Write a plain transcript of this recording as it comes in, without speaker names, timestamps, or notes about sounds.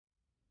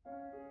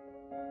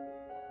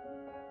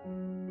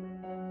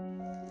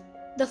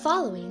The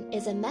following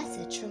is a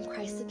message from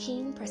Christ the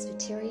King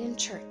Presbyterian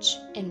Church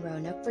in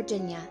Roanoke,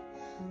 Virginia.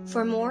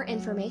 For more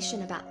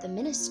information about the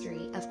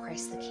ministry of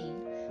Christ the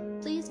King,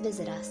 please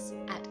visit us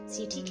at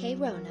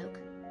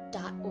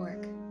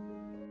ctkroanoke.org.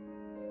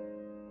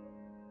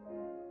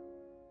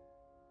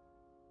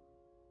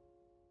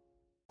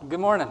 Good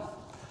morning.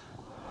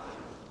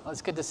 Well,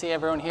 it's good to see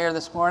everyone here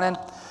this morning.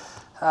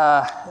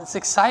 It's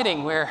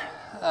exciting. We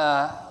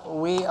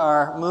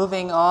are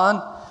moving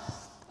on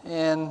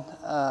in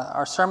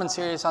our sermon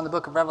series on the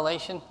book of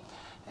Revelation.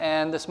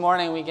 And this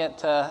morning we get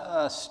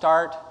to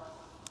start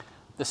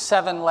the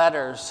 7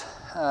 letters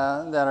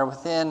that are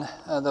within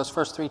those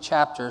first 3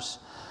 chapters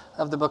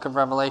of the book of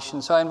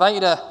Revelation. So I invite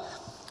you to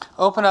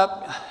open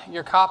up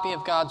your copy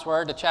of God's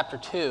Word to chapter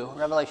 2,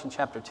 Revelation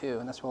chapter 2,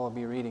 and that's what we'll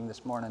be reading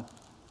this morning.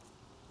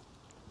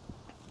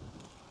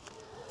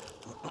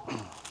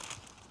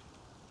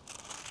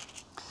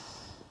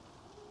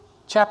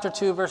 Chapter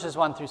 2, verses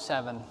 1 through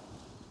 7.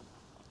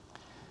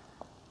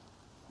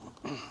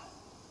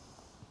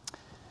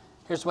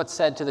 Here's what's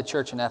said to the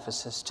church in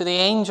Ephesus. To the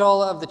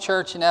angel of the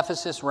church in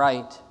Ephesus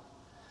write,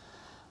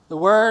 the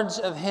words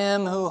of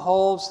him who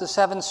holds the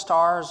 7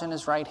 stars in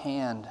his right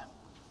hand,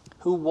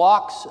 who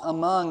walks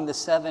among the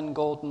 7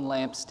 golden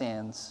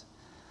lampstands.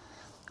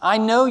 I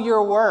know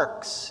your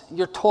works,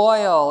 your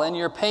toil, and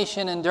your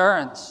patient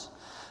endurance,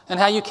 and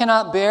how you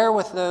cannot bear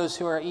with those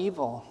who are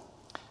evil,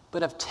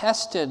 but have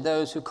tested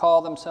those who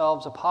call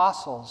themselves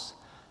apostles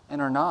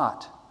and are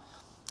not,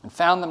 and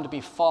found them to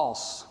be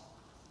false.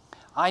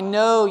 I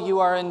know you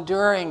are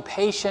enduring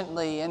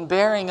patiently and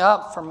bearing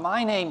up for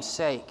my name's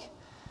sake,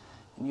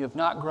 and you have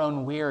not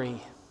grown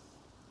weary.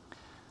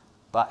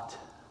 But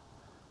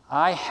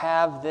I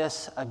have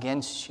this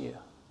against you,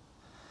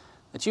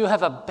 that you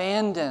have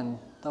abandoned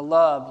the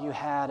love you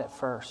had at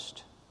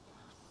first.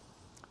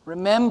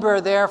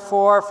 Remember,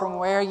 therefore, from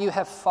where you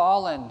have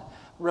fallen,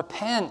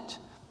 repent,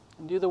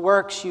 and do the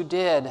works you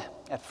did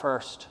at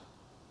first.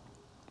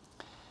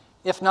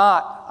 If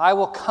not, I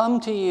will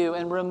come to you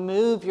and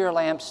remove your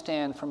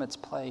lampstand from its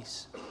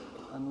place,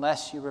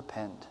 unless you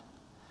repent.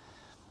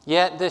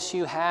 Yet this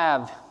you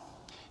have.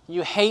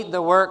 You hate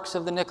the works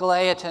of the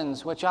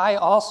Nicolaitans, which I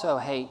also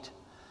hate.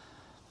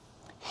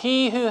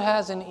 He who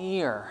has an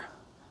ear,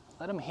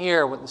 let him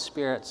hear what the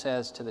Spirit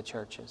says to the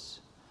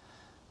churches.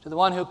 To the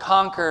one who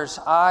conquers,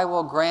 I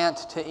will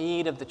grant to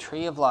eat of the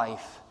tree of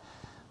life,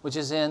 which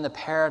is in the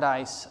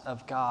paradise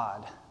of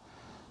God.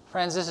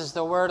 Friends, this is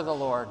the word of the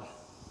Lord.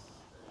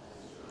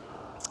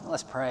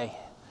 Let's pray.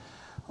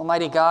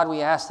 Almighty God,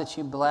 we ask that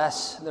you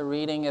bless the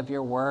reading of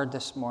your word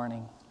this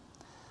morning.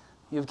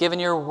 You've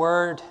given your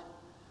word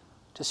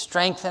to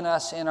strengthen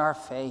us in our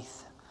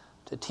faith,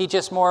 to teach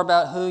us more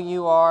about who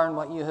you are and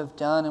what you have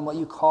done and what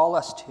you call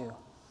us to.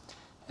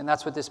 And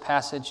that's what this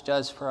passage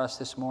does for us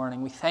this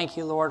morning. We thank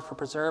you, Lord, for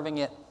preserving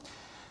it.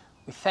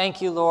 We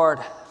thank you, Lord,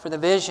 for the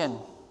vision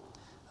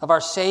of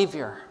our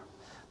Savior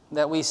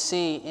that we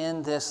see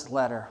in this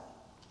letter.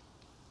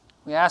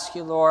 We ask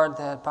you, Lord,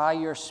 that by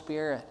your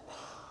Spirit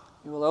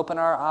you will open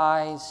our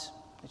eyes,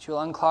 that you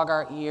will unclog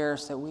our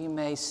ears, that we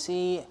may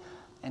see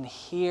and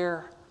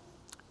hear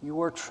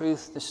your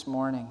truth this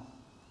morning.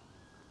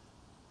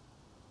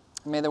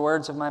 And may the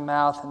words of my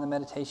mouth and the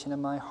meditation of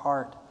my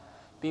heart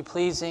be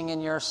pleasing in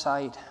your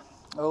sight,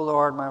 O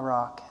Lord, my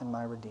rock and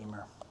my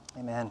redeemer.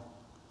 Amen.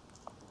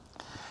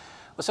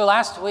 Well, so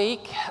last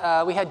week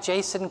we had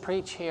Jason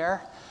preach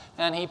here,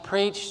 and he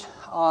preached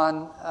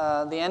on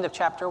the end of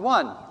chapter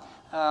 1.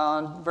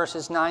 On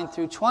verses 9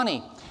 through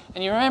 20.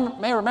 And you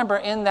may remember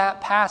in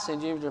that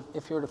passage,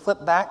 if you were to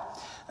flip back,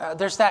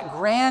 there's that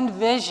grand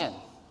vision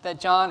that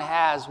John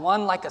has,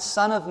 one like a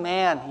son of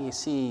man he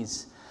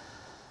sees.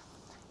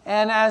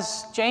 And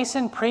as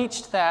Jason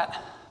preached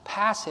that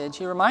passage,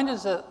 he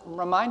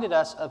reminded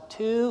us of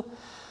 2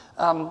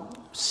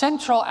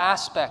 central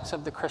aspects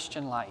of the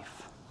Christian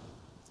life.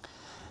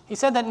 He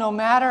said that no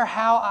matter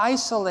how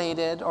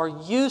isolated or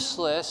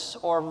useless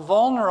or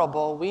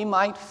vulnerable we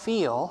might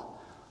feel,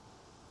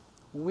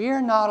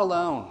 we're not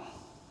alone,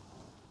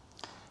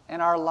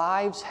 and our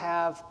lives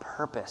have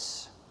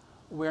purpose.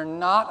 We're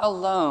not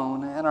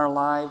alone, and our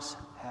lives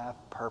have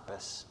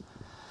purpose.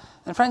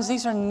 And friends,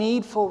 these are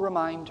needful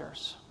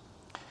reminders.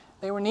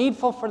 They were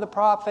needful for the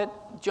prophet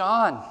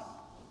John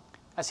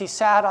as he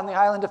sat on the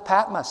island of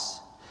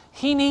Patmos.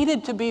 He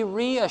needed to be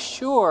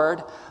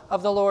reassured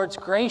of the Lord's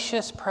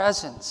gracious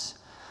presence,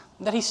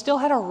 that he still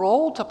had a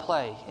role to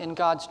play in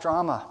God's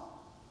drama.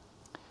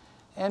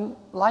 And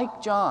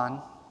like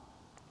John,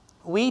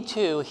 we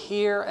too,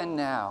 here and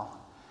now,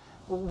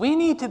 we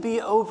need to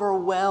be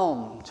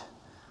overwhelmed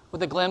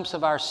with a glimpse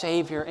of our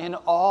Savior in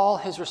all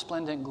his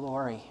resplendent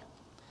glory.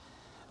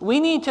 We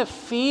need to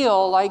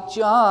feel, like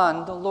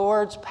John, the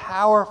Lord's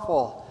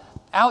powerful,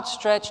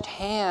 outstretched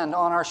hand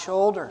on our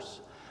shoulders,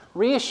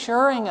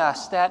 reassuring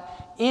us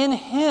that in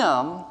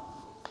him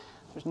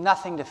there's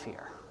nothing to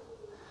fear,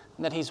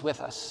 and that he's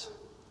with us.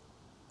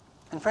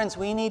 And friends,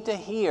 we need to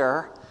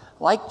hear,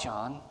 like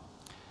John,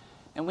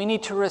 and we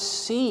need to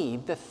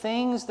receive the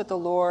things that the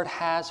Lord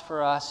has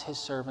for us, his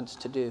servants,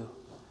 to do.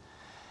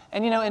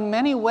 And in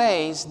many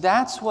ways,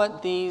 that's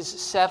what these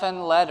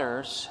 7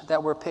 letters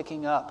that we're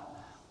picking up,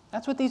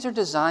 that's what these are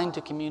designed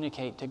to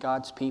communicate to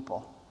God's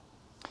people.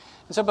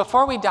 And so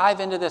before we dive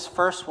into this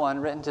first one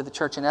written to the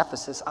church in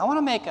Ephesus, I want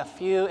to make a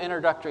few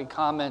introductory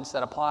comments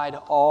that apply to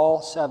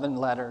all 7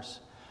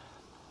 letters.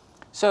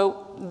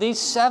 So these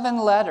 7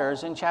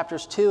 letters in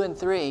chapters 2 and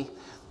 3,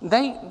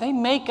 they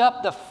make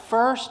up the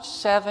first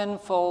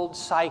 7-fold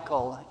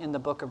cycle in the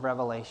book of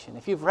Revelation.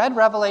 If you've read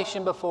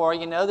Revelation before,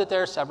 you know that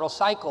there are several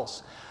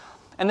cycles.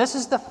 And this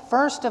is the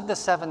first of the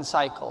 7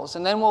 cycles.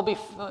 And then we'll be,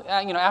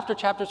 after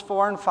chapters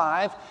 4 and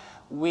 5,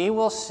 we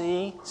will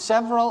see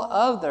several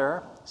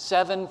other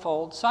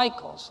 7-fold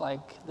cycles,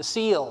 like the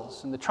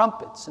seals and the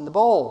trumpets and the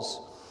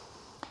bowls.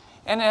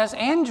 And as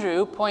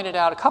Andrew pointed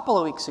out a couple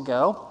of weeks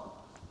ago,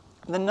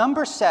 the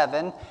number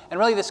 7, and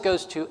really this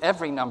goes to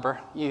every number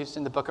used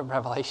in the book of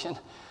Revelation,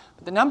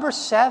 but the number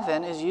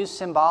 7 is used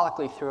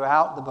symbolically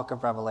throughout the book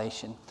of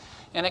Revelation.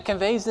 And it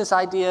conveys this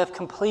idea of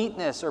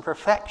completeness or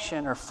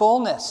perfection or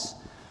fullness.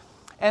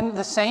 And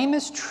the same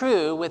is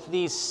true with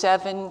these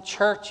 7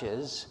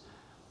 churches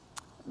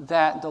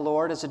that the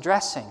Lord is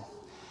addressing.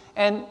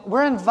 And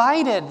we're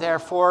invited,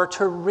 therefore,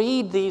 to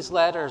read these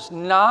letters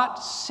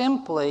not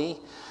simply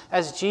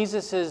as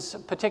Jesus'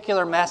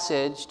 particular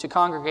message to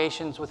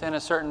congregations within a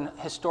certain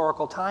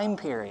historical time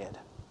period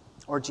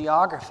or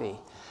geography.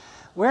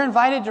 We're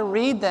invited to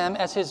read them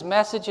as his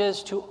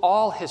messages to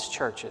all his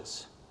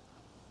churches,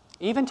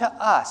 even to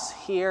us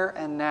here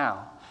and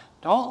now.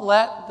 Don't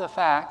let the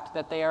fact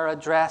that they are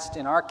addressed,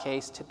 in our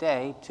case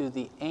today, to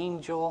the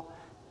angel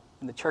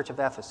in the church of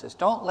Ephesus,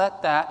 don't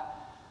let that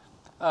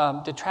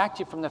detract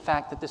you from the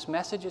fact that this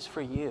message is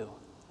for you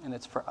and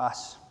it's for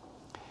us.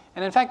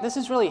 And in fact, this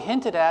is really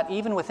hinted at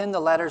even within the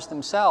letters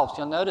themselves.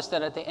 You'll notice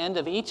that at the end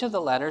of each of the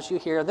letters, you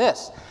hear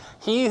this: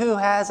 "He who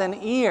has an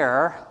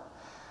ear,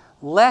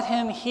 let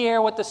him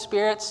hear what the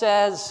Spirit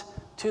says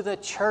to the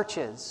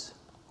churches."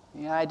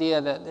 The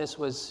idea that this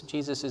was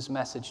Jesus'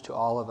 message to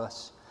all of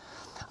us.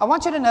 I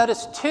want you to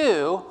notice,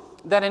 too,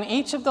 that in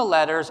each of the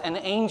letters, an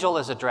angel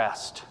is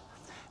addressed.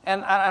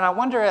 And I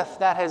wonder if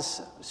that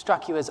has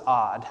struck you as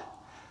odd.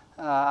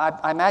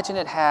 I imagine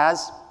it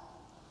has.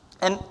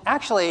 And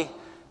actually,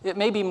 it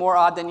may be more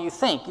odd than you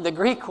think. The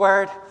Greek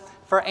word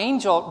for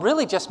angel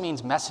really just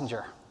means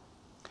messenger.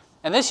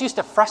 And this used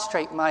to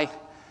frustrate my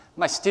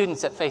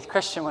students at Faith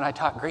Christian when I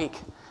taught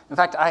Greek. In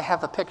fact, I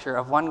have a picture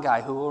of one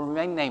guy who will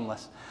remain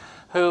nameless,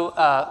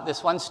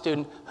 this one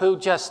student who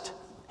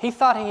he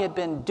thought he had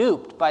been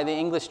duped by the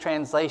English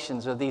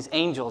translations of these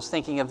angels,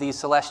 thinking of these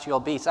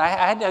celestial beasts.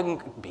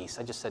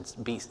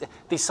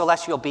 These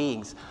celestial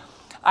beings.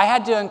 I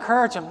had to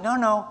encourage him,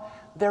 no,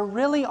 there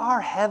really are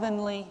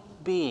heavenly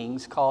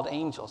beings called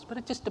angels, but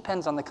it just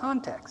depends on the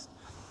context.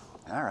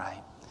 All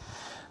right.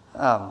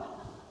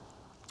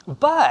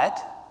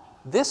 But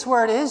this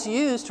word is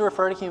used to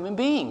refer to human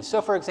beings.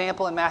 So, for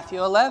example, in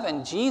Matthew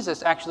 11,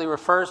 Jesus actually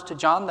refers to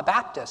John the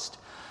Baptist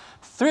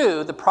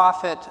through the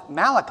prophet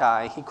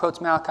Malachi. He quotes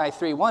Malachi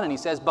 3:1, and he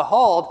says,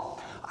 "Behold,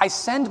 I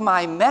send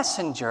my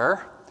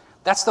messenger,"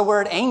 that's the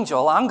word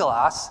angel,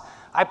 angelos,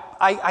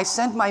 I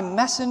send my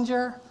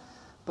messenger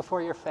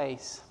before your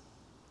face.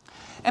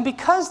 And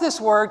because this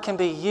word can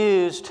be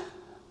used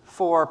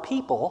for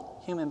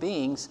people, human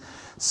beings,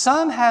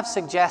 some have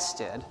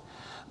suggested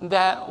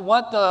that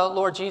what the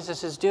Lord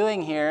Jesus is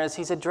doing here is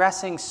he's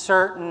addressing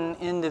certain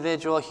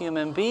individual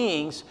human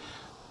beings,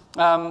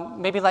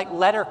 maybe like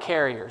letter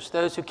carriers,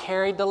 those who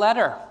carried the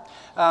letter.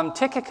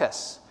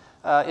 Tychicus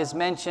is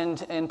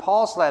mentioned in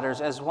Paul's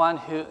letters as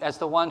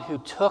the one who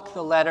took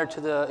the letter to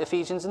the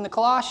Ephesians and the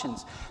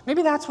Colossians.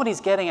 Maybe that's what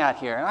he's getting at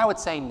here. And I would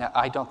say, no,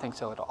 I don't think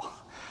so at all.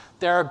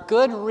 There are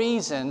good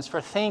reasons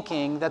for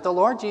thinking that the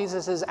Lord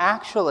Jesus is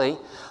actually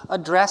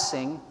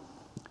addressing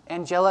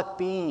angelic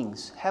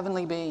beings,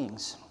 heavenly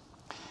beings.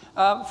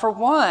 For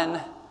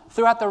one,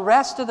 throughout the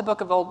rest of the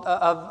book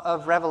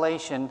of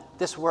Revelation,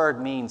 this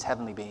word means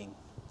heavenly being.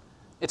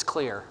 It's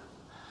clear.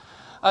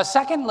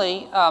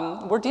 Secondly,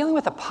 we're dealing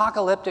with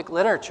apocalyptic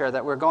literature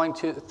that we're going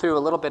through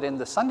a little bit in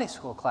the Sunday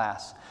school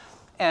class.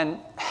 And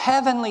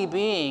heavenly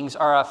beings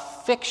are a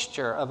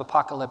fixture of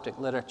apocalyptic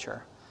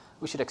literature.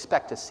 We should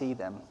expect to see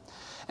them.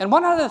 And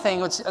one other thing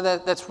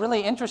that's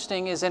really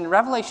interesting is in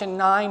Revelation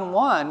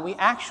 9:1, we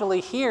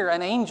actually hear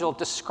an angel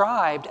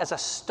described as a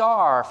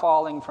star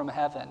falling from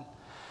heaven.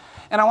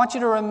 And I want you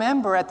to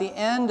remember at the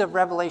end of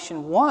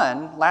Revelation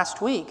 1,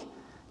 last week,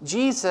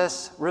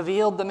 Jesus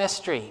revealed the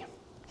mystery.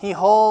 He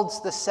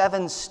holds the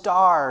 7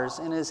 stars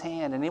in his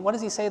hand. And what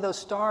does he say those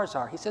stars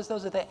are? He says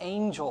those are the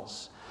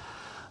angels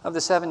of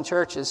the 7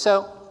 churches.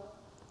 So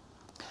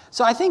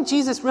I think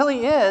Jesus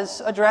really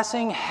is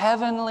addressing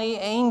heavenly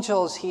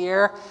angels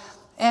here.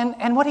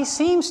 And what he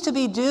seems to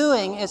be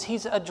doing is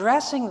he's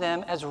addressing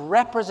them as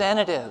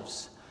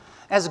representatives,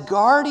 as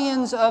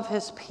guardians of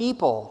his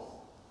people.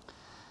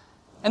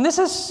 And this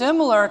is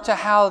similar to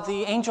how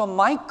the angel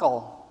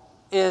Michael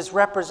is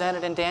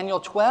represented in Daniel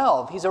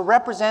 12. He's a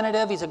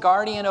representative, he's a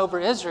guardian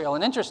over Israel.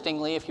 And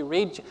interestingly, if you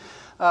read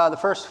the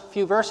first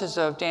few verses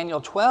of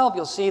Daniel 12,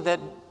 you'll see that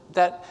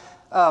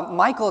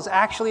Michael is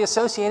actually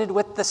associated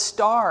with the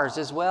stars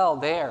as well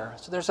there.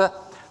 So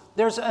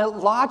there's a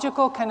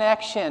logical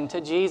connection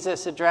to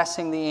Jesus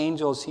addressing the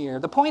angels here.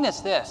 The point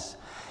is this.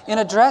 In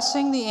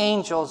addressing the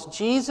angels,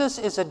 Jesus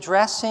is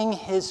addressing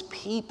his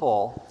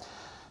people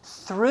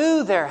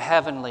through their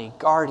heavenly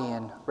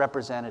guardian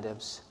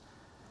representatives.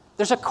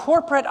 There's a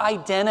corporate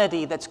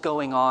identity that's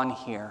going on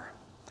here.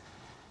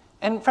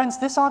 And friends,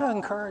 this ought to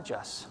encourage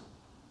us.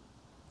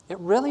 It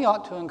really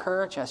ought to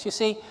encourage us. You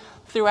see,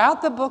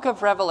 throughout the book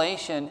of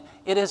Revelation,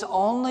 it is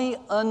only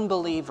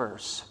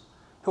unbelievers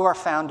who are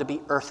found to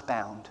be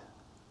earthbound.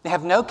 They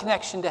have no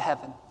connection to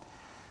heaven.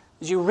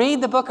 As you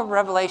read the book of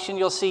Revelation,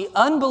 you'll see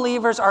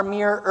unbelievers are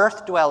mere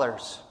earth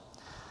dwellers.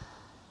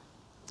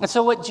 And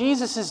so what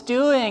Jesus is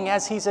doing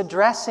as he's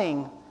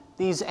addressing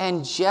these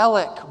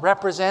angelic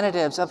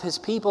representatives of his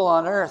people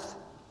on earth,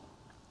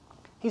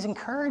 he's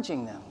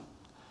encouraging them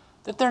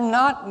that they're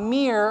not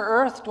mere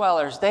earth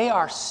dwellers. They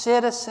are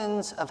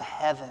citizens of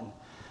heaven.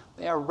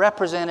 They are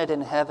represented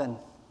in heaven.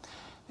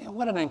 And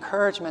what an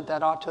encouragement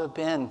that ought to have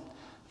been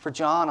for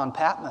John on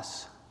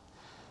Patmos.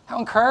 How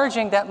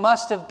encouraging that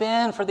must have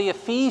been for the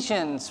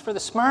Ephesians, for the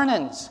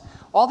Smyrnans,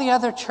 all the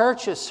other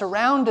churches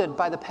surrounded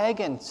by the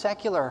pagan,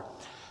 secular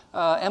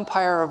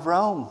empire of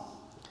Rome.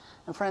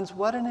 And friends,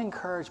 what an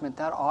encouragement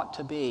that ought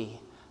to be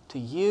to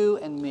you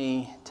and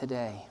me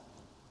today.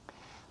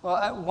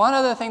 Well, one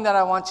other thing that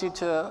I want you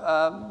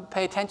to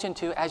pay attention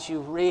to as you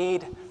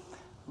read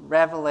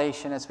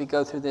Revelation as we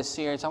go through this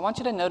series, I want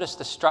you to notice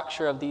the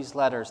structure of these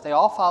letters. They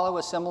all follow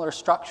a similar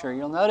structure.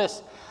 You'll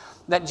notice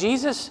that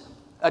Jesus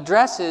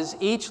addresses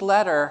each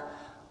letter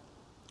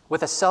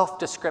with a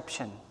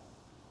self-description.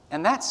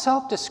 And that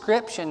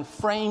self-description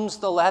frames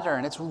the letter,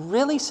 and it's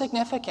really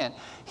significant.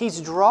 He's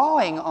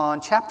drawing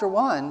on chapter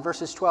 1,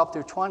 verses 12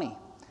 through 20.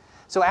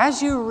 So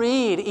as you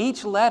read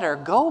each letter,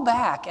 go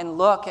back and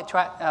look at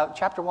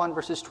chapter 1,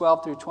 verses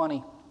 12 through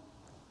 20.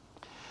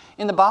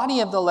 In the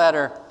body of the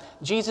letter,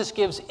 Jesus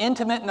gives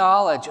intimate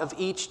knowledge of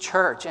each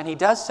church, and he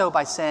does so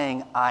by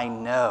saying, I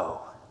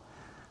know.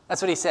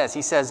 That's what he says.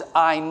 He says,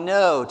 I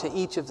know to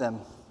each of them.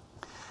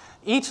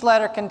 Each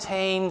letter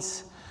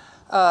contains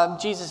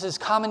Jesus'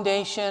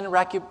 commendation,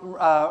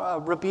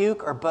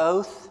 rebuke, or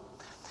both.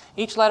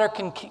 Each letter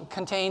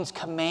contains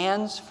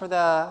commands for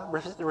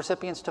the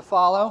recipients to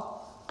follow.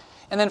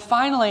 And then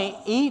finally,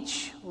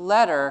 each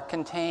letter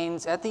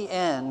contains at the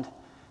end,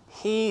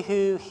 he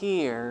who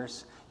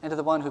hears, and to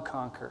the one who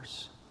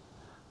conquers.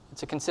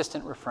 It's a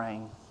consistent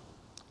refrain.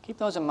 Keep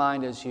those in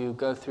mind as you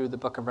go through the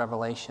book of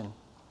Revelation.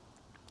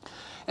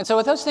 And so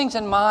with those things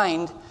in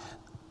mind,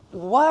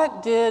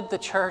 what did the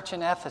church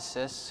in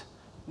Ephesus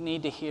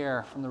need to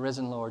hear from the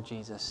risen Lord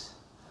Jesus?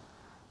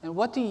 And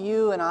what do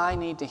you and I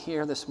need to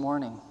hear this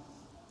morning?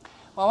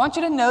 Well, I want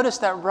you to notice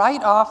that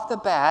right off the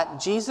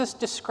bat, Jesus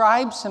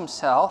describes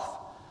himself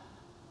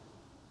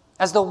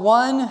as the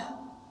one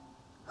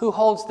who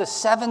holds the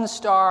 7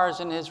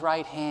 stars in his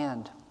right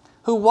hand,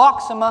 who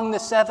walks among the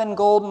 7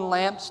 golden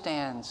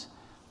lampstands.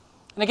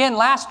 And again,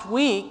 last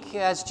week,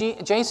 as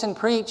Jason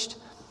preached,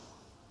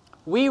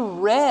 we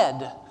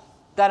read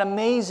that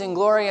amazing,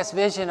 glorious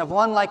vision of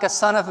one like a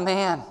son of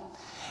man.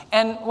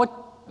 And what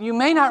you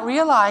may not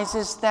realize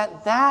is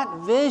that that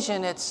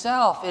vision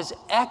itself is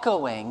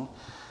echoing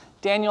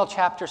Daniel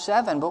chapter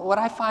 7. But what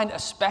I find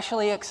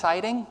especially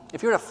exciting,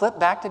 if you were to flip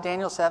back to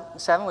Daniel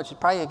 7, which is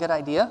probably a good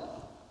idea,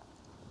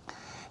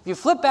 if you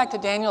flip back to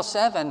Daniel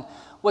 7,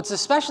 what's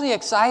especially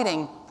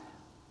exciting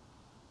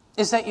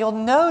is that you'll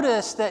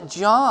notice that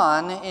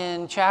John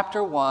in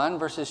chapter 1,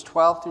 verses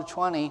 12 through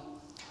 20,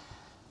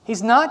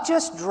 he's not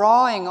just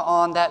drawing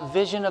on that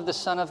vision of the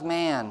Son of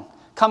Man,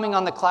 coming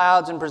on the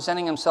clouds and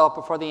presenting himself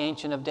before the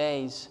Ancient of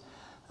Days,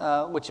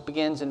 which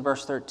begins in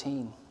verse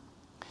 13.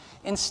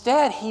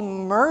 Instead, he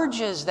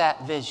merges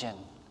that vision.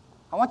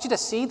 I want you to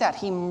see that.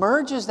 He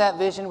merges that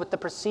vision with the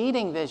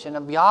preceding vision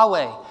of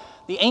Yahweh,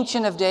 the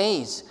Ancient of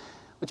Days,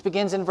 which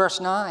begins in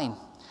verse 9.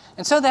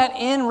 And so that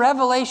in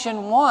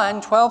Revelation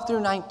 1, 12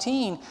 through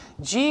 19,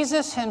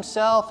 Jesus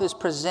himself is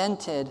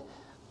presented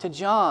to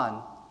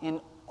John in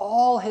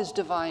all his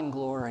divine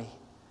glory.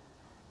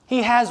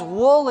 He has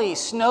woolly,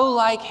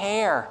 snow-like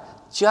hair,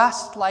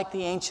 just like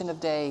the Ancient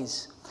of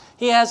Days.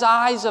 He has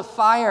eyes of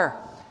fire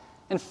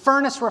and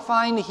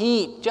furnace-refined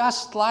heat,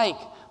 just like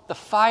the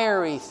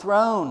fiery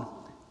throne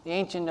the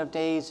Ancient of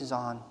Days is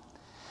on.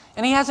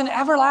 And he has an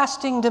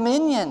everlasting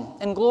dominion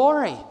and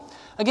glory.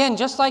 Again,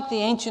 just like the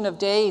Ancient of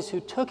Days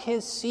who took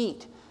his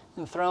seat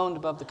enthroned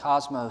above the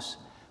cosmos.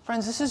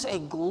 Friends, this is a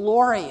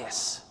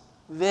glorious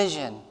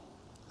vision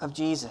of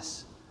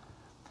Jesus.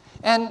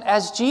 And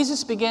as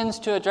Jesus begins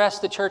to address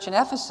the church in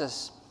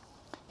Ephesus,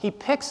 he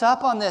picks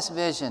up on this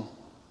vision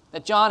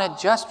that John had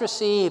just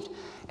received,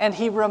 and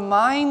he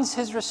reminds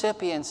his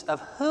recipients of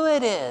who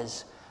it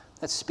is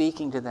that's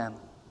speaking to them.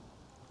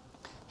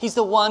 He's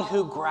the one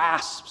who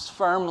grasps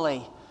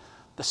firmly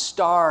the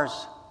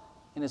stars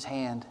in his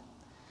hand.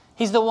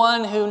 He's the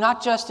one who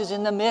not just is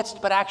in the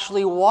midst, but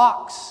actually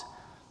walks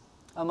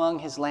among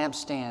his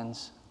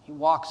lampstands. He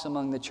walks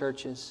among the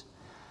churches.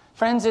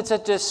 Friends, it's a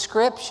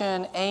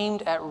description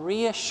aimed at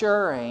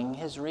reassuring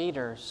his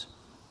readers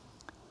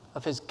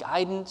of his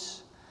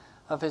guidance,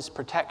 of his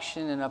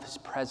protection, and of his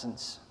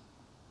presence.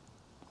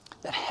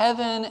 That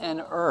heaven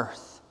and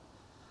earth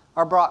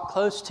are brought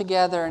close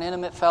together in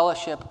intimate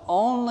fellowship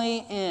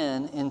only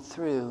in and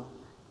through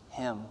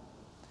him.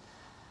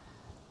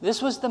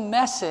 This was the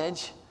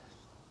message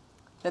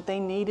that they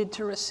needed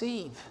to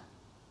receive.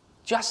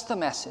 Just the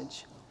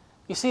message.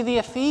 You see, the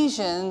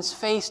Ephesians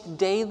faced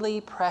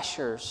daily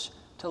pressures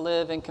to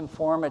live in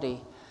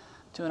conformity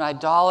to an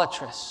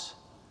idolatrous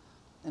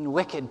and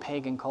wicked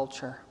pagan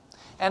culture.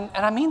 And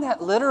I mean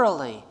that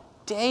literally.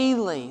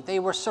 Daily, they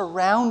were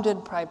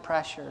surrounded by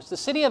pressures. The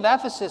city of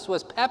Ephesus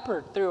was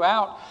peppered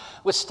throughout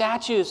with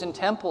statues and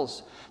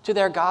temples to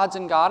their gods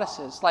and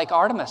goddesses, like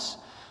Artemis.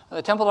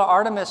 The temple to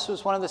Artemis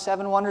was one of the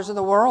 7 wonders of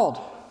the world.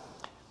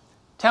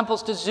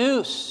 Temples to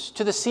Zeus,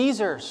 to the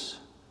Caesars,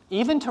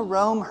 even to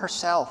Rome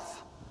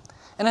herself.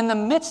 And in the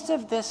midst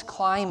of this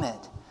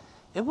climate,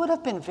 it would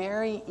have been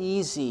very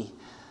easy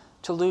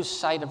to lose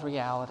sight of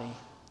reality.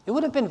 It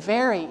would have been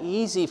very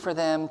easy for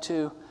them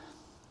to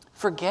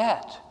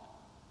forget,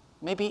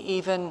 maybe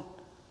even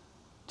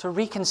to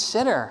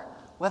reconsider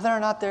whether or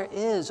not there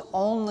is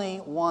only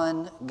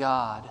one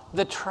God,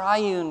 the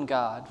triune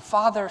God,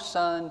 Father,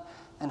 Son,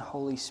 and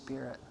Holy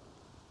Spirit.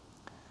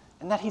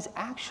 And that he's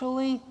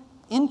actually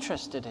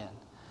interested in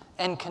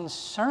and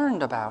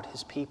concerned about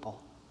his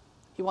people.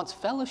 He wants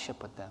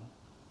fellowship with them.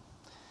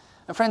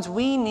 And friends,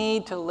 we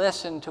need to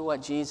listen to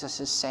what Jesus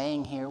is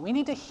saying here. We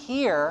need to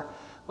hear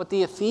what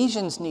the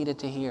Ephesians needed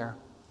to hear.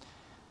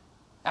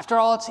 After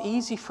all, it's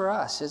easy for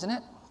us, isn't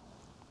it?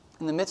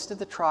 In the midst of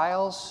the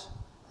trials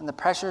and the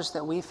pressures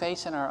that we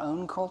face in our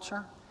own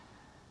culture,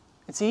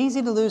 it's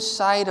easy to lose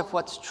sight of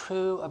what's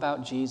true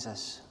about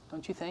Jesus,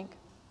 don't you think?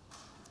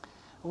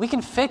 We can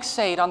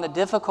fixate on the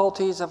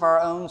difficulties of our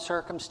own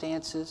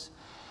circumstances.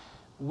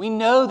 We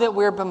know that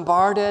we're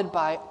bombarded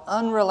by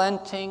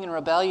unrelenting and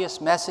rebellious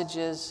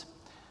messages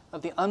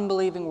of the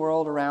unbelieving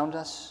world around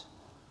us.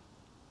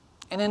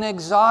 And in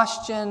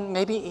exhaustion,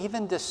 maybe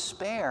even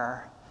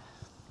despair,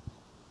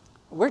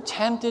 we're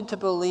tempted to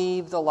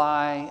believe the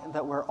lie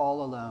that we're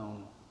all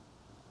alone,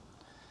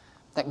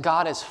 that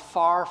God is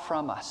far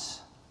from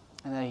us,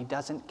 and that he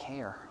doesn't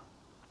care.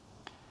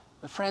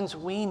 But friends,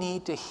 we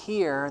need to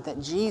hear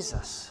that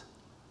Jesus,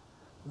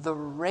 the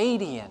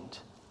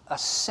radiant,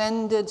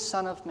 ascended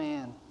Son of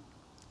Man,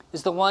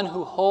 is the one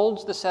who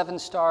holds the 7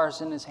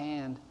 stars in his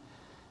hand.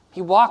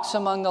 He walks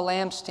among the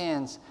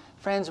lampstands.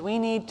 Friends, we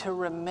need to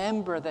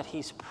remember that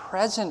he's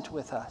present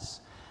with us.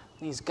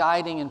 He's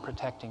guiding and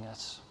protecting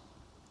us.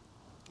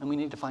 And we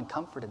need to find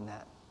comfort in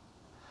that.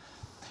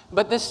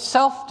 But this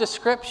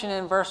self-description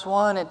in verse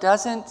 1, it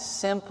doesn't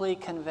simply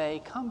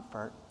convey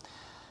comfort.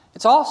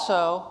 It's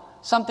also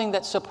something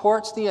that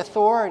supports the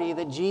authority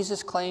that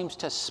Jesus claims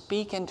to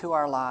speak into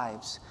our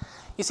lives.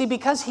 You see,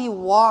 because he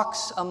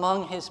walks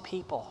among his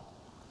people,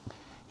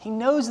 he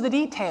knows the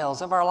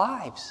details of our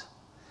lives.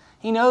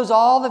 He knows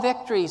all the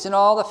victories and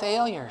all the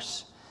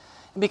failures.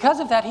 And because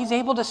of that, he's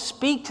able to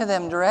speak to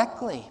them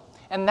directly.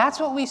 And that's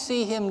what we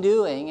see him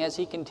doing as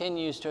he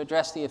continues to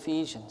address the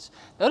Ephesians.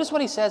 Notice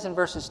what he says in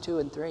verses 2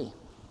 and 3.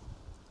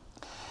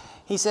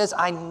 He says,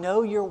 I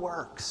know your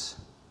works,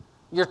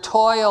 your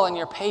toil and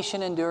your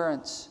patient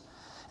endurance,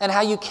 and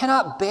how you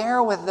cannot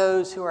bear with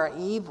those who are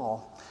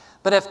evil,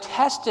 but have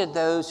tested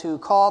those who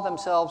call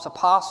themselves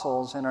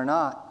apostles and are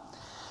not,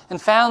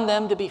 and found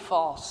them to be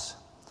false.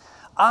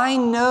 I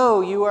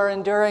know you are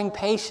enduring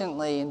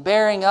patiently and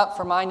bearing up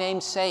for my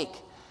name's sake,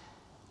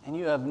 and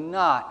you have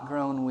not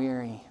grown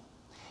weary.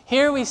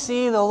 Here we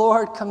see the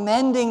Lord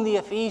commending the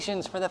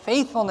Ephesians for their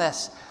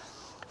faithfulness.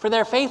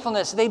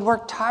 They'd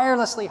worked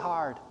tirelessly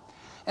hard.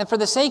 And for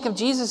the sake of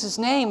Jesus'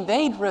 name,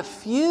 they'd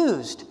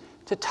refused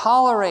to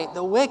tolerate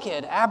the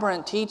wicked,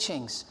 aberrant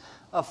teachings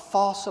of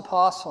false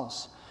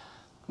apostles.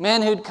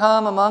 Men who'd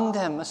come among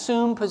them,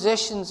 assumed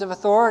positions of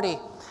authority,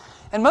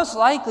 and most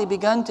likely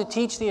begun to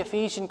teach the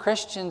Ephesian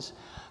Christians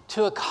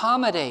to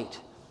accommodate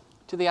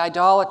to the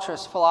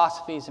idolatrous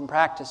philosophies and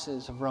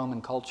practices of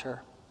Roman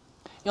culture.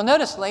 You'll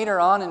notice later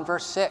on in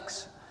verse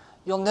 6,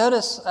 you'll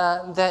notice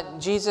that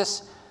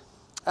Jesus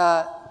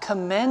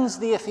commends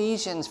the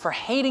Ephesians for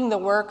hating the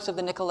works of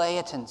the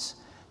Nicolaitans,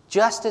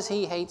 just as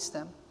he hates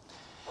them.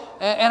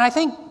 And I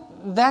think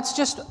that's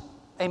just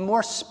a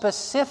more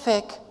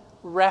specific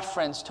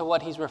reference to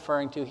what he's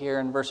referring to here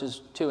in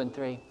verses 2 and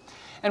 3.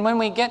 And when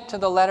we get to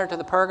the letter to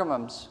the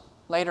Pergamums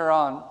later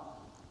on,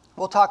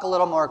 we'll talk a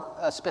little more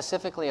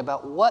specifically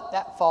about what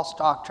that false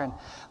doctrine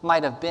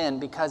might have been,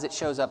 because it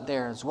shows up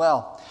there as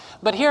well.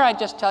 But here I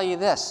just tell you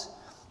this.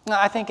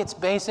 I think it's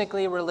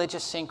basically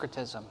religious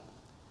syncretism.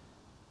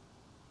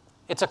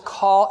 It's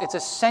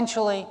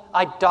essentially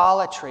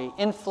idolatry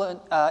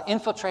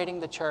infiltrating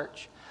the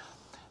church.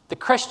 The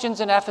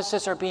Christians in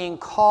Ephesus are being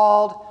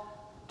called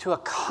to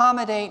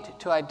accommodate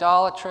to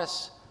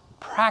idolatrous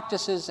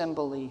practices and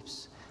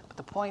beliefs. But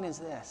the point is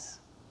this.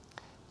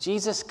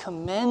 Jesus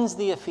commends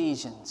the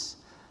Ephesians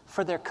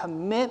for their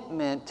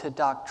commitment to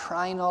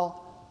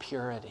doctrinal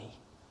purity.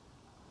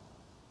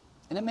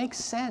 And it makes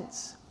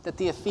sense that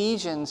the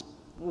Ephesians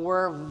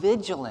were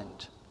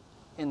vigilant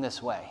in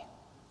this way.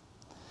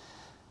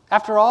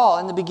 After all,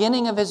 in the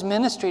beginning of his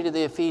ministry to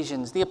the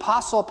Ephesians, the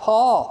Apostle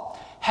Paul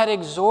had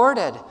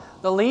exhorted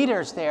the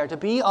leaders there to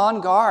be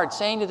on guard,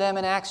 saying to them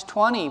in Acts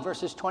 20,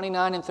 verses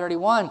 29 and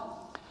 31,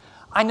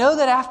 I know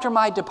that after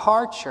my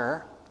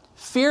departure,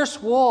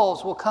 fierce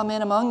wolves will come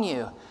in among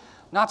you,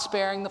 not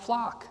sparing the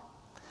flock.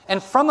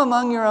 And from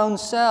among your own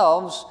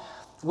selves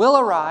will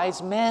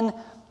arise men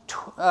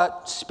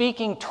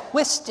speaking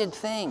twisted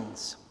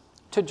things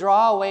to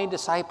draw away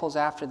disciples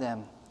after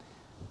them.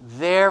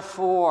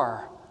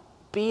 Therefore,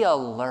 be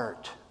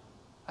alert.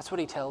 That's what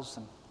he tells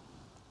them.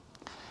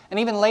 And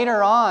even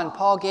later on,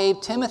 Paul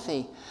gave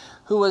Timothy,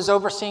 who was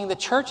overseeing the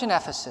church in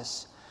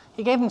Ephesus,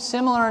 he gave him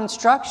similar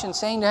instruction,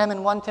 saying to him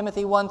in 1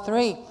 Timothy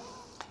 1:3,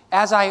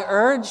 as I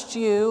urged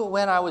you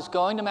when I was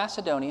going to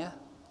Macedonia,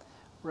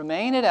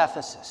 remain at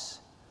Ephesus,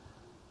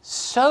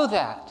 so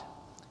that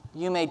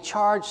you may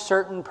charge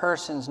certain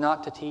persons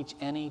not to teach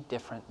any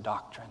different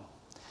doctrine.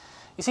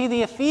 You see,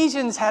 the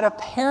Ephesians had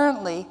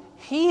apparently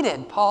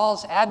heeded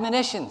Paul's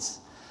admonitions,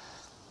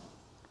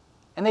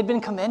 and they'd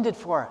been commended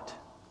for it.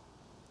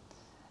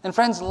 And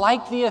friends,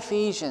 like the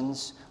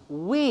Ephesians,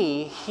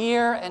 we,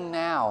 here and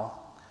now,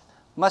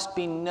 must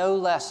be no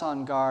less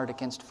on guard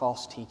against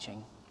false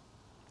teaching.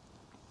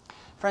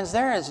 Friends,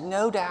 there is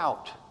no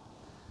doubt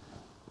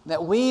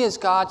that we as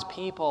God's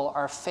people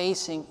are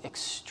facing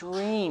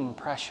extreme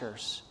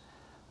pressures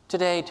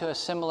today to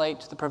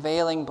assimilate to the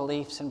prevailing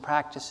beliefs and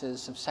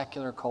practices of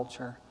secular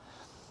culture,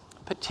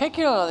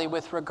 particularly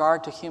with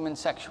regard to human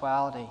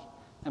sexuality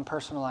and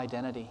personal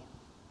identity.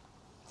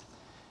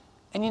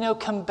 And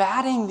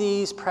combating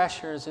these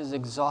pressures is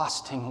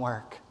exhausting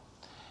work.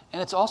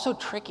 And it's also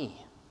tricky.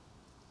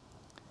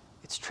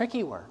 It's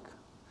tricky work.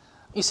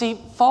 You see,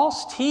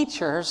 false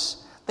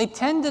teachers, they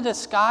tend to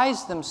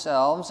disguise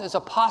themselves as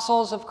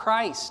apostles of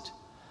Christ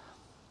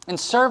and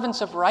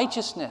servants of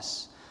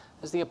righteousness,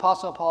 as the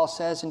Apostle Paul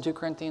says in 2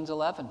 Corinthians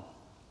 11.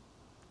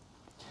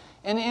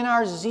 And in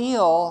our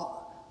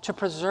zeal to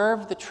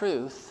preserve the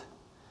truth,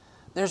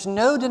 there's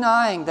no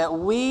denying that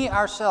we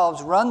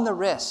ourselves run the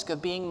risk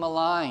of being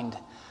maligned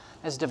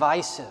as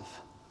divisive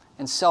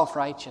and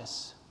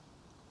self-righteous.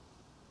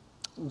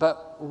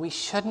 But we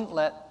shouldn't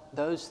let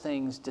those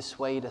things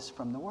dissuade us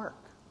from the work.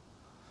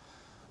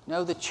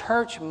 No, the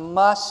church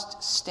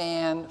must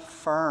stand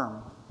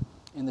firm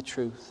in the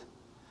truth.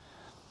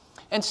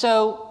 And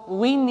so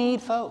we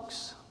need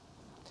folks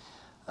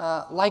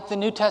like the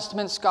New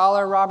Testament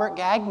scholar Robert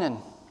Gagnon,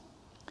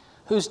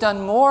 who's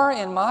done more,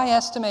 in my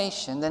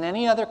estimation, than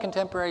any other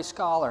contemporary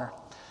scholar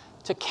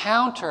to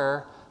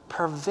counter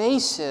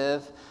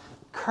pervasive,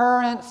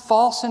 current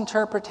false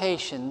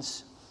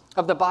interpretations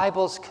of the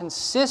Bible's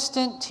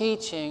consistent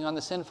teaching on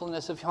the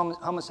sinfulness of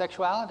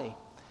homosexuality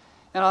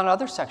and on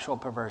other sexual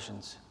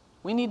perversions.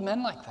 We need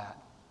men like that.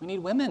 We need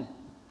women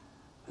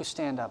who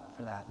stand up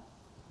for that.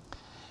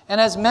 And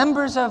as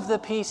members of the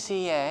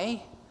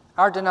PCA,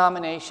 our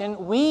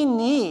denomination, we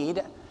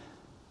need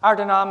our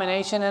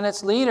denomination and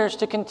its leaders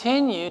to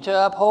continue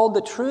to uphold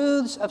the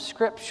truths of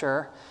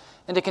Scripture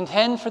and to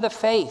contend for the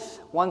faith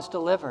once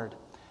delivered,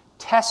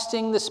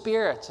 testing the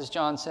spirits, as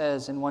John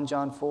says in 1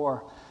 John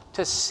 4,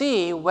 to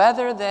see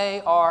whether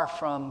they are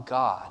from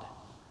God.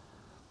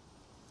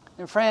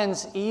 And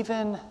friends,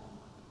 even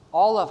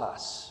all of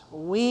us,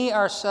 we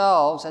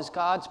ourselves as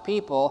God's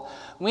people,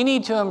 we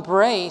need to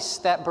embrace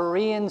that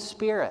Berean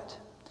spirit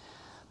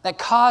that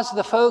caused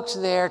the folks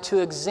there to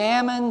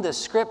examine the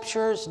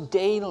Scriptures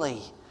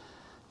daily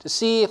to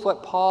see if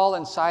what Paul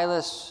and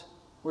Silas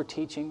were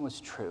teaching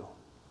was true.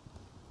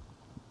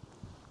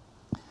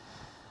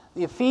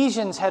 The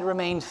Ephesians had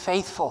remained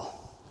faithful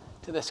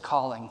to this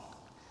calling,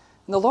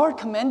 and the Lord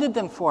commended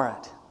them for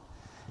it.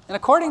 And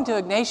according to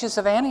Ignatius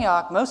of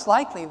Antioch, most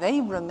likely they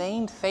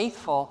remained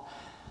faithful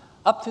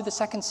up through the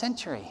 2nd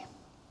century.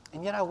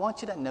 And yet I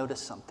want you to notice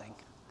something.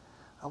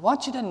 I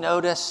want you to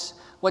notice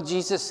what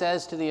Jesus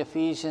says to the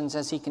Ephesians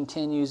as he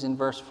continues in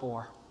verse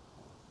 4.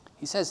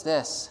 He says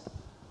this,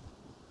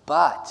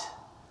 "But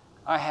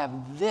I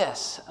have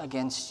this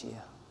against you,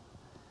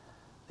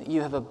 that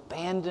you have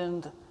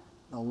abandoned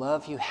the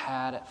love you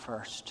had at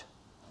first."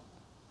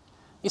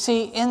 You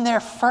see, in their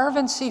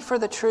fervency for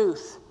the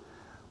truth,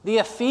 the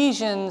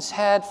Ephesians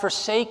had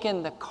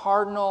forsaken the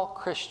cardinal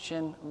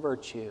Christian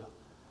virtue,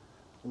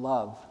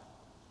 love.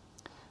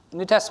 The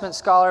New Testament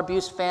scholar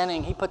Buse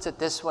Fanning, he puts it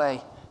this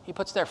way. He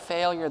puts their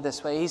failure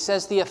this way. He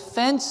says, the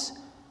offense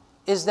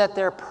is that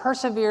their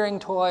persevering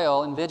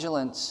toil and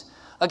vigilance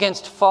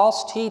against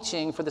false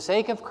teaching for the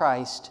sake of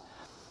Christ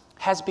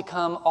has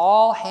become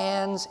all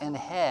hands and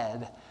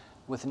head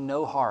with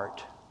no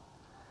heart.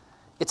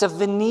 It's a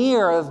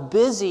veneer of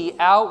busy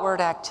outward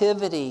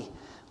activity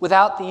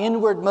without the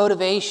inward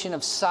motivation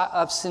of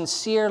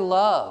sincere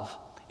love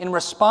in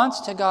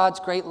response to God's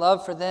great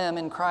love for them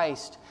in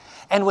Christ,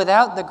 and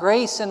without the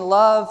grace and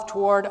love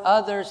toward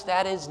others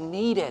that is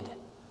needed.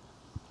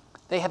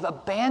 They have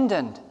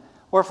abandoned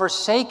or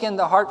forsaken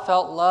the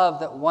heartfelt love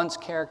that once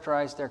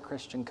characterized their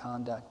Christian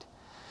conduct.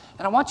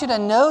 And I want you to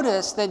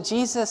notice that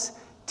Jesus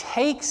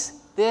takes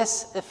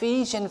this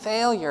Ephesian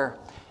failure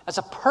as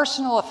a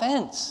personal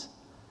offense.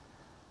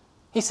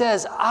 He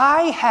says,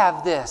 I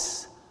have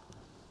this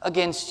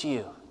against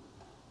you.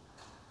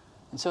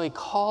 And so he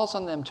calls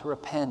on them to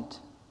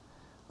repent,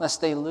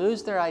 lest they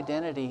lose their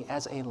identity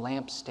as a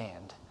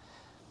lampstand,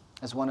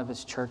 as one of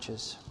his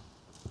churches.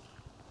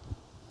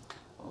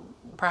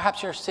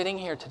 Perhaps you're sitting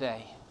here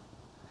today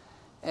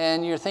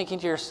and you're thinking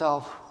to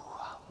yourself,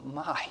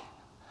 my,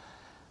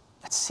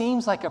 that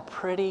seems like a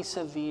pretty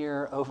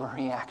severe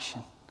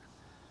overreaction.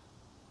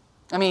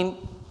 I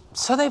mean,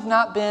 so they've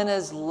not been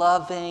as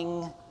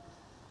loving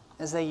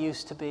as they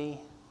used to be.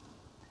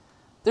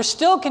 They're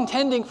still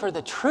contending for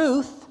the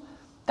truth.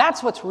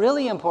 That's what's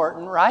really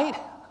important, right?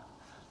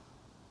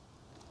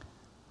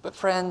 But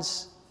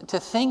friends, to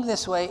think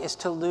this way is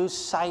to lose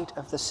sight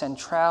of the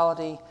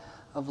centrality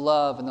of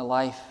love in the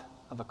life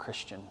of a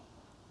Christian.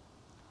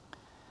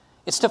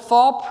 It's to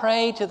fall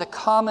prey to the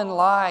common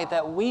lie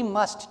that we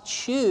must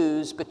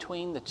choose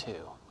between the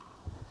two.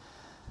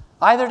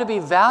 Either to be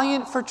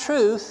valiant for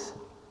truth,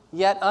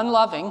 yet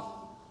unloving,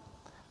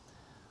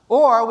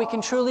 or we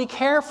can truly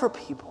care for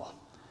people,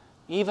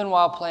 even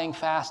while playing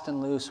fast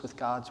and loose with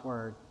God's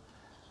word.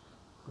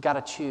 We've got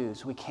to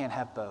choose. We can't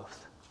have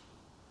both.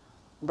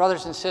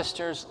 Brothers and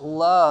sisters,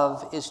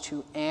 love is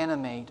to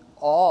animate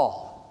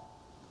all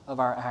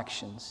of our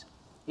actions,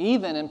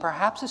 even and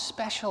perhaps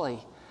especially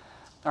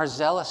our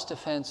zealous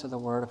defense of the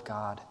Word of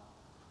God.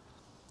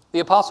 The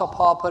Apostle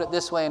Paul put it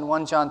this way in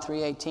 1 John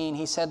 3:18.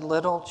 He said,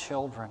 "Little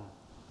children,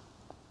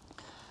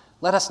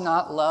 let us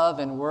not love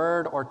in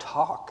word or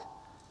talk,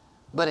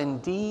 but in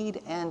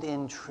deed and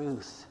in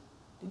truth."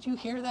 Did you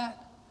hear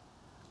that?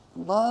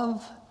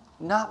 Love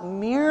not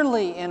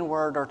merely in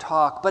word or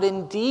talk, but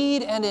in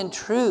deed and in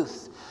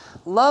truth.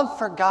 Love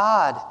for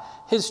God,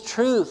 His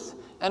truth,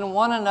 and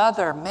one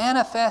another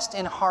manifest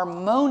in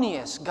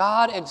harmonious,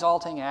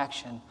 God-exalting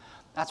action.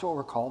 That's what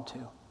we're called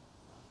to.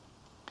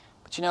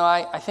 But you know,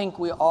 I think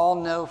we all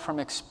know from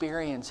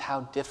experience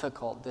how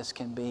difficult this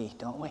can be,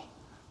 don't we?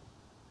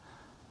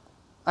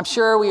 I'm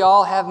sure we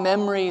all have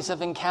memories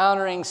of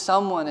encountering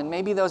someone, and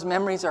maybe those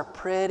memories are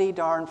pretty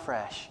darn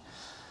fresh.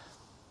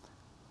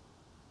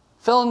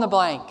 Fill in the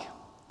blank.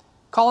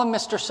 Call him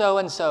Mr.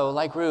 So-and-so,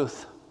 like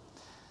Ruth.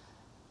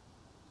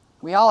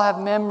 We all have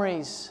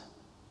memories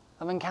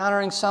of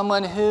encountering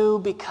someone who,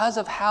 because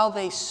of how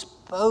they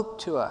spoke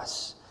to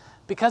us,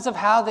 because of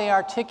how they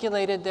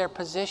articulated their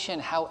position,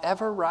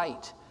 however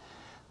right,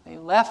 they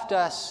left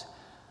us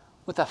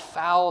with a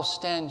foul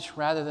stench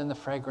rather than the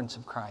fragrance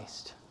of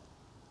Christ.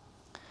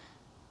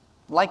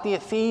 Like the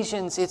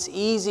Ephesians, it's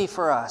easy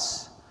for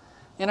us,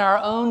 in our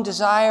own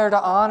desire to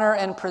honor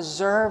and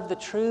preserve the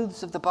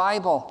truths of the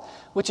Bible,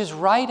 which is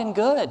right and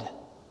good,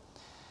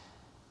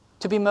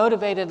 to be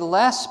motivated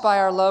less by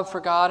our love for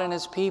God and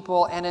His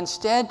people, and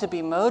instead to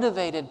be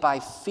motivated by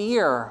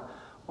fear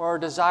or a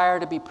desire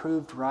to be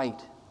proved right.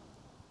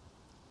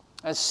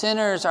 As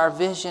sinners, our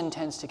vision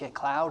tends to get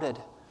clouded.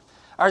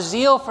 Our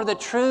zeal for the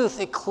truth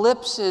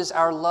eclipses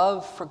our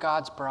love for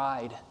God's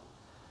bride.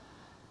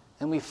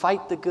 And we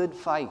fight the good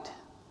fight,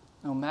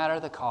 no matter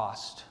the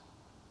cost.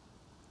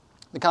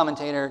 The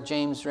commentator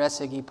James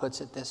Resig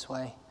puts it this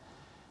way.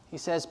 He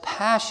says,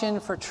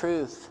 "Passion for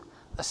truth,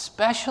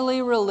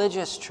 especially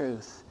religious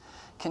truth,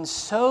 can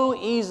so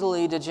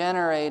easily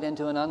degenerate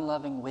into an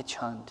unloving witch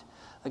hunt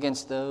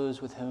against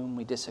those with whom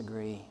we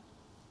disagree."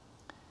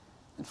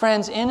 And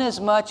friends,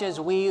 inasmuch as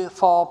we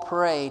fall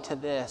prey to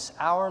this,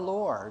 our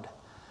Lord,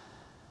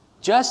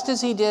 just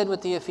as He did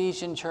with the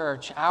Ephesian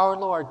church, our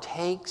Lord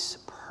takes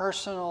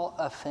personal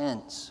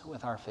offense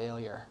with our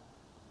failure.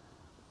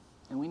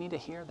 And we need to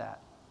hear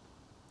that.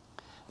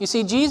 You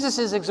see, Jesus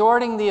is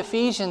exhorting the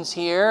Ephesians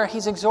here.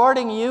 He's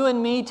exhorting you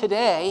and me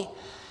today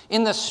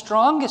in the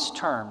strongest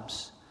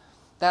terms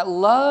that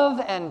love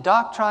and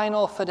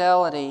doctrinal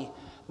fidelity,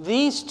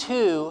 these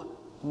two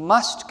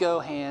must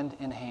go hand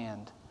in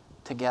hand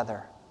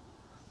together.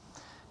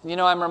 You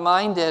know, I'm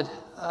reminded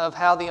of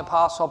how the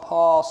Apostle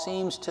Paul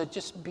seems to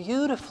just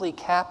beautifully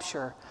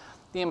capture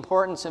the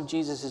importance of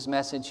Jesus'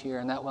 message here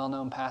in that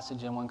well-known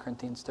passage in 1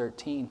 Corinthians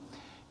 13.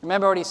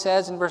 Remember what he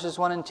says in verses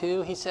 1 and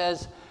 2? He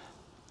says,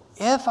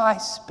 "If I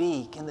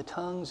speak in the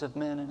tongues of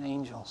men and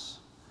angels,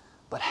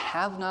 but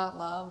have not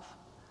love,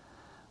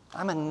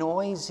 I'm a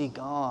noisy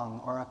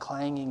gong or a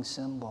clanging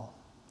cymbal.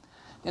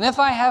 And if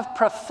I have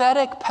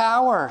prophetic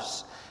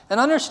powers and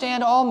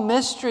understand all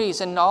mysteries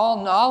and all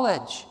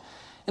knowledge,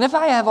 and if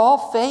I have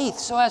all faith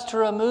so as to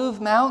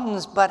remove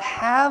mountains, but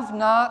have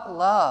not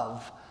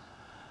love,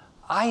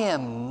 I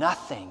am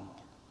nothing."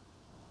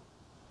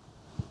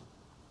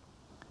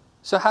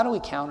 So how do we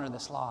counter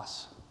this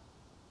loss?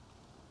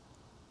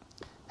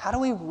 How do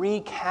we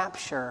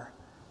recapture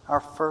our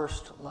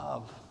first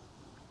love?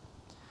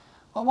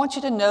 Well, I want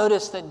you to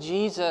notice that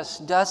Jesus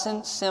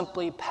doesn't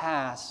simply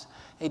pass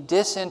a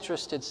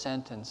disinterested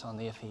sentence on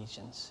the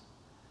Ephesians.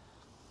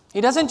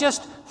 He doesn't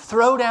just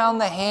throw down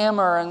the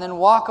hammer and then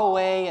walk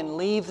away and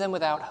leave them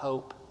without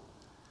hope.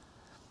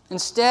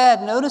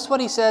 Instead, notice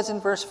what he says in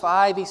verse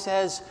 5. He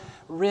says,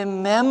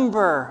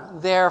 Remember,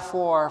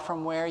 therefore,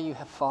 from where you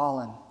have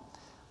fallen.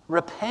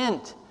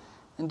 Repent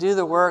and do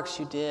the works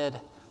you did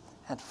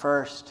at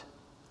first.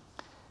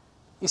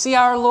 You see,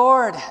 our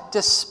Lord,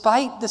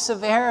 despite the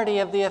severity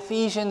of the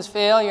Ephesians'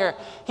 failure,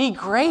 He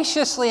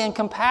graciously and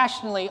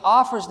compassionately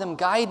offers them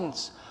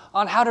guidance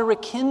on how to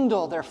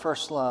rekindle their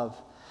first love.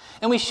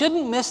 And we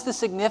shouldn't miss the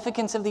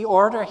significance of the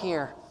order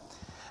here.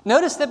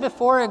 Notice that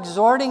before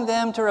exhorting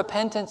them to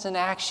repentance and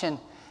action,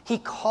 He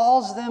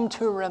calls them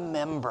to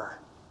remember.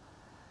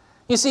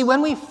 You see,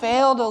 when we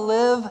fail to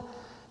live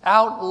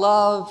out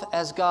love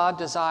as God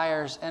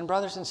desires, and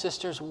brothers and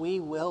sisters,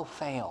 we will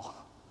fail.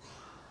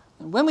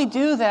 And when we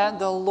do that,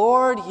 the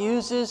Lord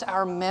uses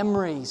our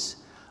memories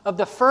of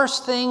the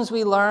first things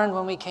we learned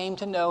when we came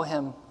to know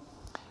Him,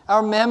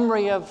 our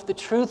memory of the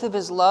truth of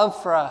His love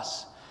for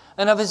us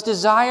and of His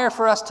desire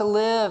for us to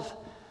live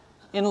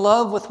in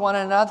love with one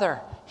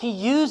another. He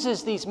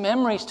uses these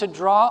memories to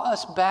draw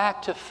us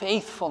back to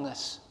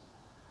faithfulness.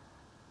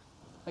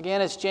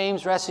 Again, as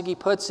James Resigi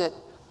puts it,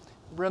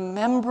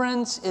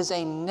 remembrance is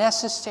a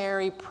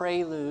necessary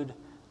prelude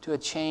to a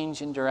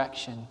change in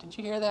direction. Did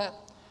you hear that?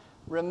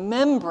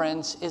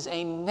 Remembrance is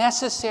a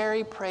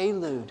necessary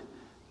prelude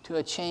to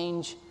a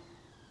change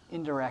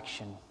in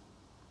direction.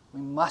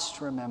 We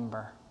must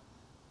remember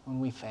when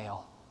we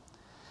fail.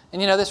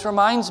 And this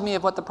reminds me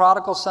of what the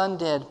prodigal son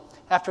did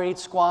after he'd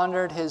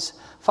squandered his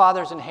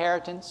father's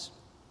inheritance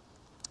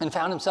and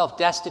found himself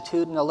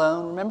destitute and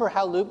alone. Remember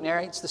how Luke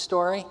narrates the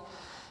story?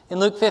 In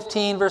Luke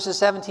 15, verses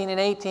 17 and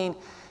 18,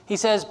 he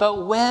says,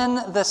 "But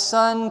when the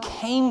son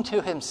came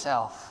to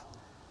himself,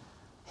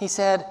 he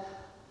said,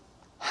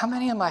 'How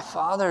many of my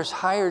father's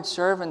hired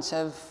servants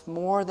have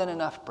more than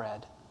enough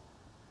bread?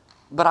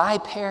 But I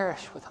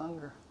perish with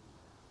hunger.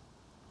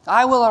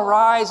 I will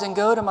arise and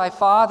go to my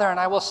father, and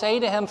I will say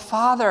to him,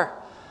 Father,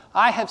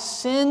 I have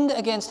sinned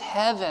against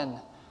heaven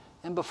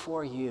and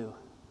before you.'"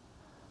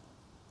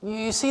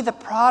 You see, the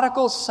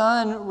prodigal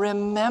son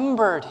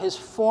remembered his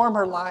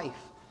former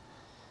life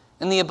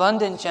and the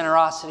abundant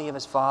generosity of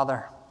his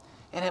father,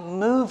 and it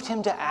moved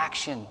him to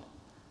action.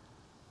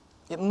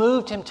 It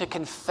moved him to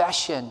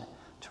confession,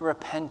 to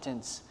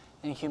repentance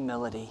and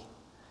humility.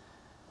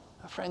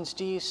 Friends,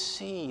 do you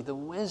see the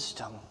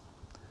wisdom,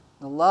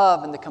 the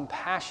love, and the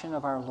compassion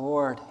of our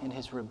Lord in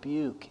His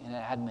rebuke and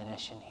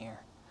admonition here?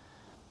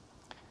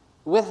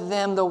 With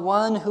them, the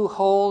one who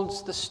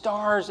holds the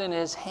stars in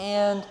his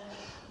hand,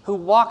 who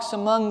walks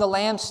among the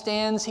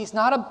lampstands, He's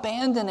not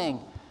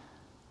abandoning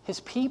His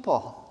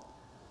people.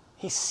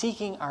 He's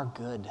seeking our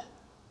good.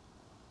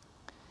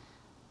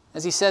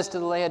 As He says to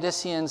the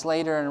Laodiceans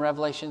later in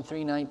Revelation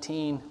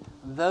 3:19,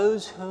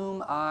 "Those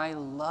whom I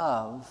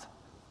love,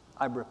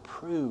 I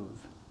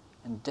reprove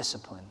and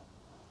discipline."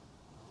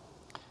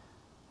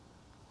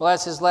 Well,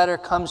 as his letter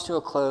comes to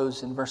a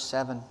close in verse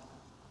 7,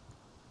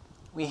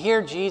 we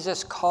hear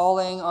Jesus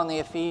calling on the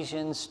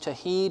Ephesians to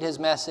heed His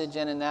message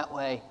and in that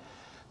way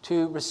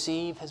to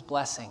receive His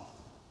blessing.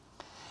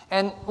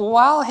 And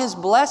while His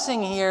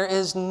blessing here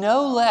is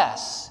no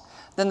less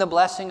than the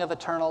blessing of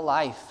eternal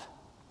life,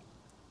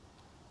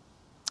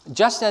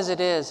 just as it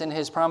is in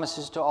His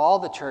promises to all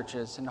the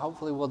churches, and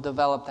hopefully we'll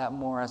develop that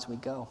more as we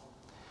go,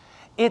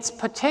 its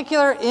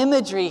particular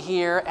imagery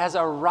here as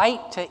a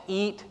right to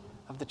eat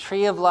of the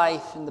tree of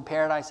life in the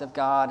paradise of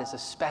God is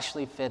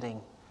especially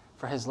fitting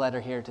for His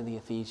letter here to the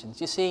Ephesians.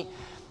 You see,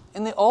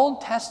 in the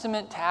Old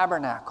Testament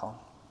tabernacle,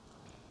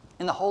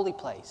 in the holy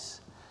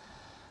place,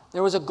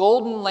 there was a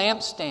golden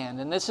lampstand,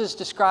 and this is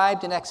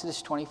described in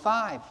Exodus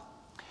 25.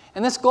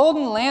 And this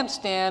golden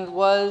lampstand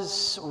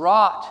was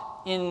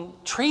wrought in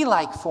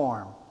tree-like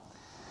form,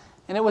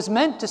 and it was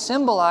meant to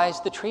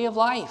symbolize the tree of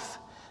life,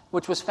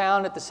 which was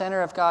found at the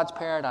center of God's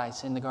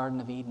paradise in the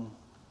Garden of Eden.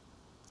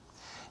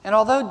 And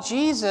although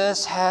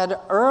Jesus had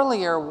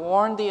earlier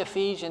warned the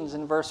Ephesians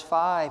in verse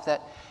 5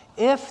 that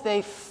if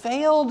they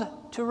failed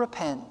to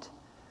repent,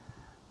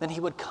 then He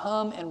would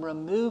come and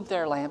remove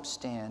their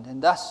lampstand,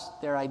 and thus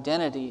their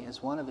identity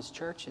as one of His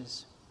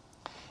churches.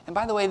 And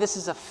by the way, this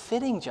is a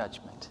fitting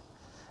judgment.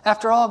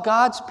 After all,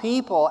 God's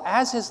people,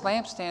 as His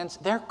lampstands,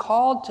 they're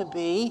called to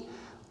be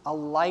a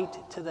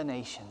light to the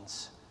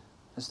nations,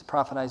 as the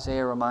prophet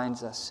Isaiah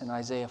reminds us in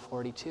Isaiah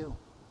 42.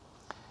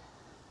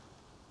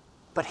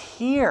 But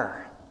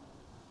here,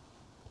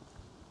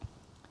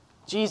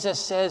 Jesus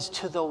says,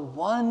 to the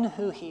one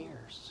who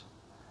hears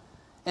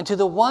and to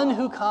the one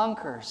who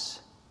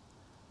conquers,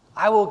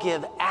 I will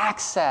give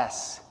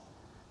access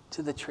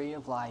to the tree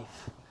of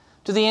life,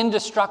 to the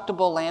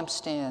indestructible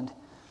lampstand.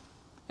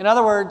 In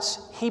other words,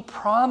 He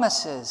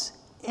promises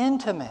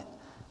intimate,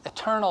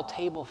 eternal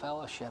table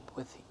fellowship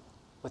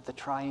with the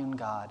triune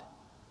God.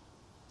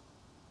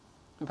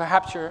 And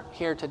perhaps you're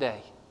here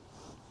today,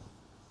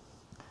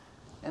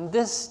 and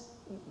this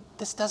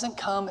doesn't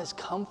come as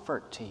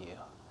comfort to you,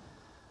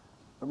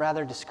 but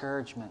rather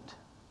discouragement.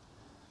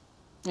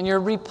 And you're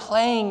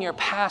replaying your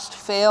past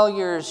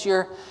failures.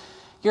 You're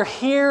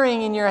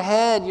hearing in your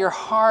head your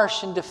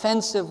harsh and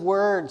defensive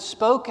words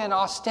spoken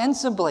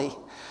ostensibly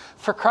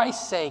for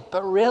Christ's sake,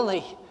 but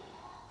really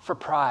for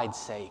pride's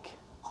sake.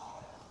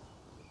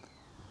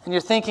 And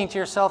you're thinking to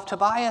yourself,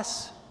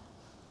 Tobias,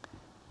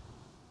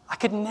 I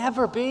could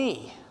never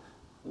be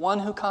one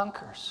who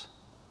conquers.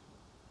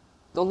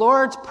 The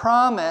Lord's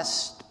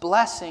promised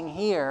blessing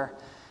here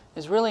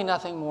is really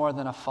nothing more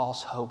than a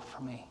false hope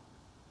for me.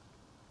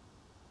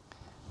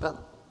 But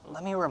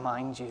let me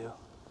remind you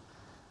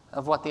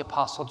of what the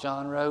Apostle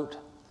John wrote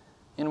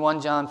in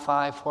 1 John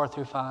 5, 4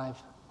 through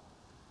 5.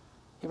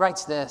 He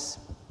writes this.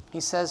 He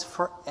says,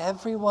 "For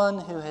everyone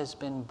who has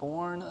been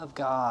born of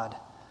God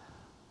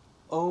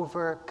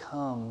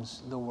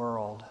overcomes the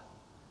world.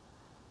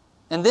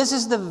 And this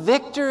is the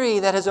victory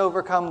that has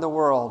overcome the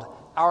world,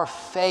 our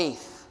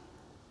faith.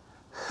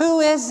 Who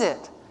is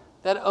it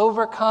that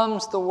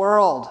overcomes the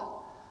world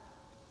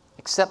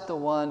except the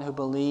one who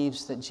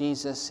believes that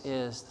Jesus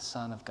is the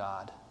Son of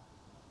God?"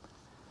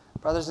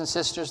 Brothers and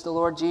sisters, the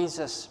Lord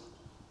Jesus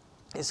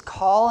is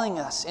calling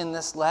us in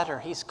this letter.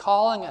 He's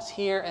calling us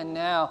here and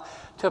now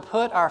to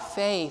put our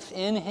faith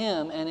in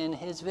Him and in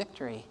His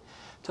victory,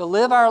 to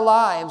live our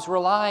lives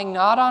relying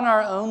not on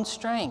our own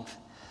strength,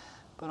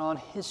 but on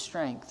His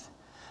strength,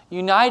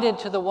 united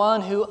to the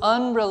one who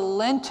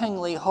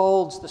unrelentingly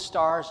holds the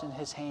stars in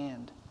His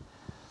hand,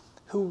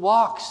 who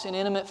walks in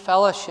intimate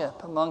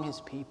fellowship among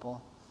His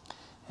people,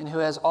 and who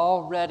has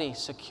already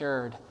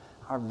secured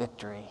our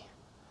victory.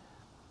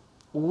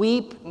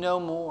 "Weep no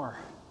more,"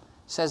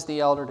 says the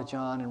elder to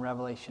John in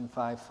Revelation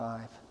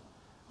 5:5.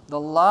 "The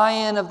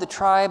Lion of the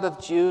tribe of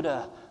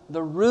Judah,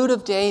 the Root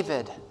of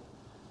David,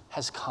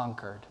 has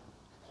conquered."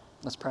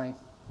 Let's pray.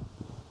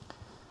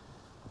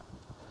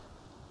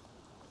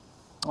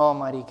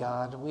 Almighty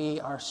God, we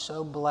are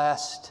so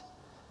blessed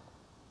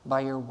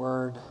by your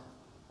word.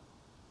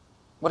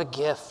 What a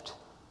gift.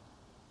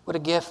 What a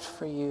gift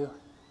for you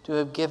to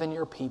have given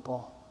your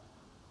people.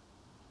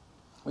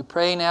 We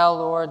pray now,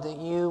 Lord, that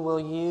you will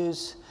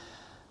use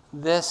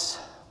this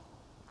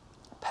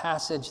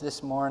passage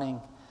this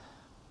morning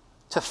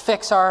to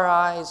fix our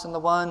eyes on the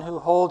one who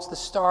holds the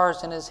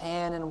stars in his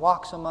hand and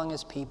walks among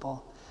his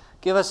people.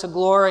 Give us a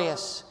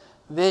glorious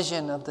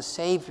vision of the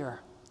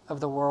Savior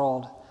of the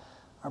world,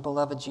 our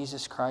beloved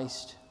Jesus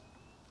Christ.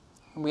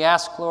 And we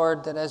ask,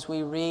 Lord, that as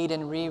we read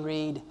and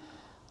reread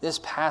this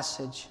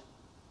passage,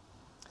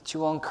 that you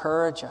will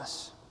encourage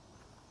us,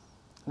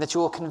 that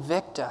you will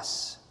convict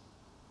us,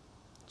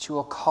 that you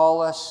will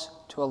call us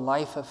to a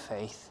life of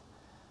faith,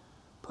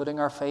 putting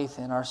our faith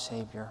in our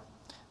Savior,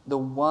 the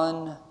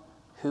one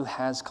who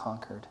has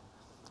conquered.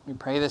 We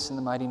pray this in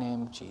the mighty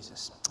name of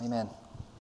Jesus. Amen.